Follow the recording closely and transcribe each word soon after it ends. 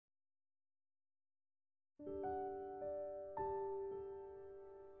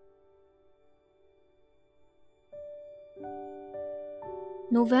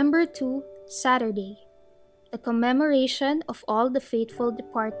November 2, Saturday. The Commemoration of all the faithful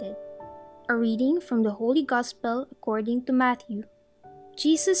departed. A reading from the Holy Gospel according to Matthew.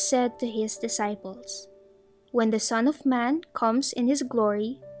 Jesus said to his disciples, "When the Son of Man comes in his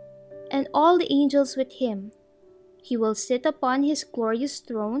glory, and all the angels with him, he will sit upon his glorious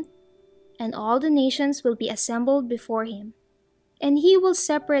throne, and all the nations will be assembled before him. And he will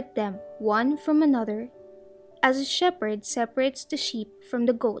separate them one from another, as a shepherd separates the sheep from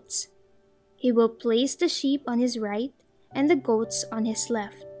the goats. He will place the sheep on his right and the goats on his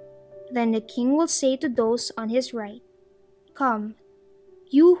left. Then the king will say to those on his right, 'Come,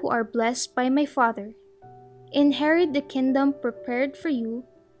 you who are blessed by my Father, inherit the kingdom prepared for you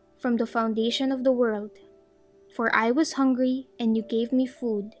from the foundation of the world. For I was hungry, and you gave me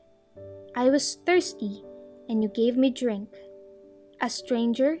food. I was thirsty, and you gave me drink. A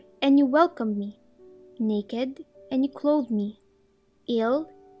stranger, and you welcomed me. Naked, and you clothed me. Ill,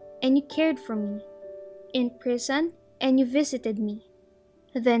 and you cared for me. In prison, and you visited me.'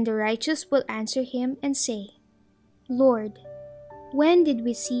 Then the righteous will answer him and say, 'Lord, when did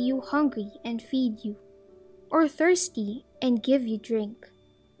we see you hungry and feed you, or thirsty and give you drink?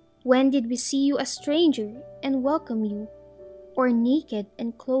 When did we see you a stranger and welcome you, or naked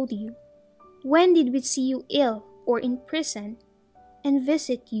and clothe you? When did we see you ill or in prison and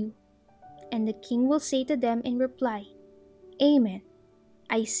visit you?' And the king will say to them in reply, 'Amen,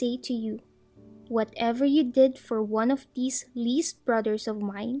 I say to you, whatever you did for one of these least brothers of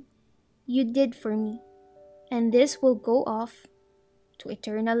mine, you did for me.' And this will go off to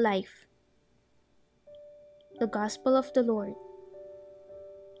eternal life." The Gospel of the Lord.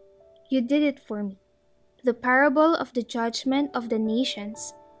 You did it for me. The parable of the judgment of the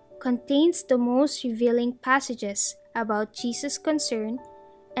nations contains the most revealing passages about Jesus' concern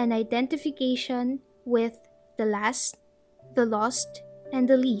and identification with the last, the lost, and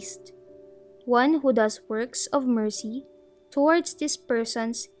the least. One who does works of mercy towards these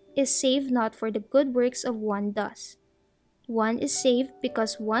persons is saved not for the good works of one does. One is saved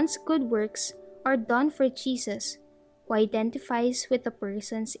because one's good works are done for Jesus, who identifies with the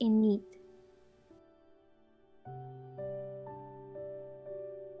persons in need.